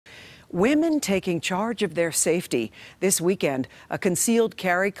Women taking charge of their safety. This weekend, a concealed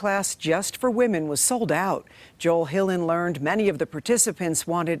carry class just for women was sold out. Joel Hillen learned many of the participants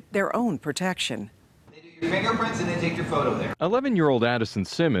wanted their own protection. They do your fingerprints and they take your photo there. 11-year-old Addison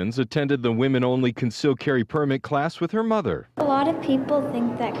Simmons attended the women-only concealed carry permit class with her mother. A lot of people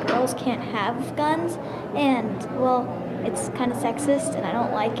think that girls can't have guns, and, well, it's kind of sexist and I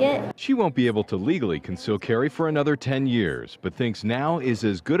don't like it. She won't be able to legally conceal carry for another 10 years, but thinks now is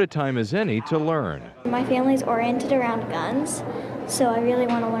as good a time as any to learn. My family's oriented around guns, so I really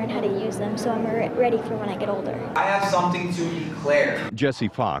want to learn how to use them, so I'm ready for when I get older. I have something to declare. Jesse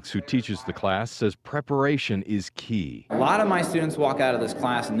Fox, who teaches the class, says preparation is key. A lot of my students walk out of this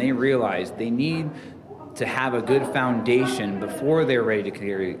class and they realize they need to have a good foundation before they're ready to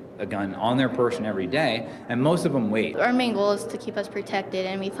carry a gun on their person every day, and most of them wait. Our main goal is to keep us protected,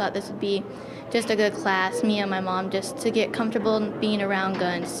 and we thought this would be just a good class, me and my mom, just to get comfortable being around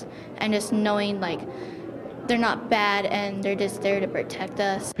guns and just knowing like they're not bad and they're just there to protect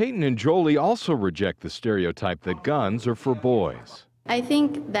us. Peyton and Jolie also reject the stereotype that guns are for boys. I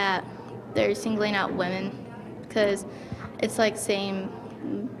think that they're singling out women because it's like saying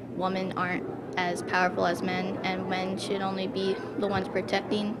women aren't as powerful as men, and men should only be the ones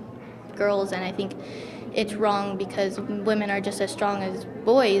protecting girls, and I think it's wrong because women are just as strong as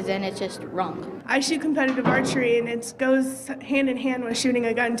boys, and it's just wrong. I shoot competitive archery, and it goes hand in hand with shooting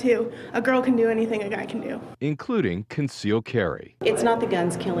a gun too. A girl can do anything a guy can do, including concealed carry. It's not the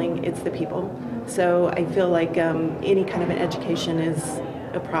guns killing, it's the people. So I feel like any kind of an education is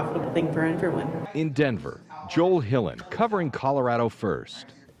a profitable thing for everyone. In Denver, Joel Hillen covering Colorado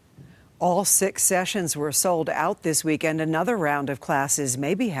First. All 6 sessions were sold out this weekend. Another round of classes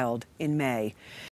may be held in May.